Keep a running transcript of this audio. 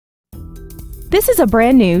This is a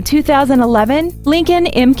brand new 2011 Lincoln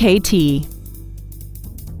MKT.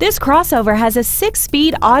 This crossover has a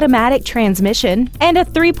 6-speed automatic transmission and a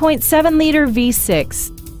 3.7-liter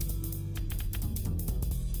V6.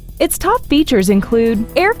 Its top features include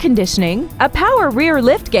air conditioning, a power rear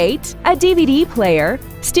liftgate, a DVD player,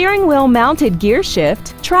 steering wheel mounted gear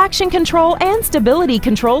shift, traction control and stability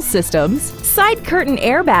control systems, side curtain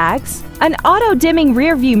airbags, an auto-dimming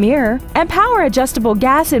rear view mirror, and power adjustable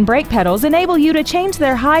gas and brake pedals enable you to change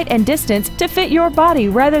their height and distance to fit your body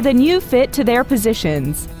rather than you fit to their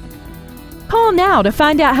positions. Call now to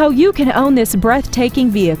find out how you can own this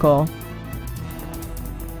breathtaking vehicle.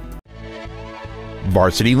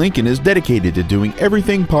 Varsity Lincoln is dedicated to doing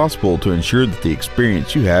everything possible to ensure that the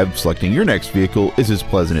experience you have selecting your next vehicle is as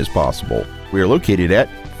pleasant as possible. We are located at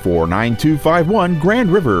 49251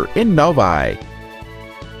 Grand River in Novi.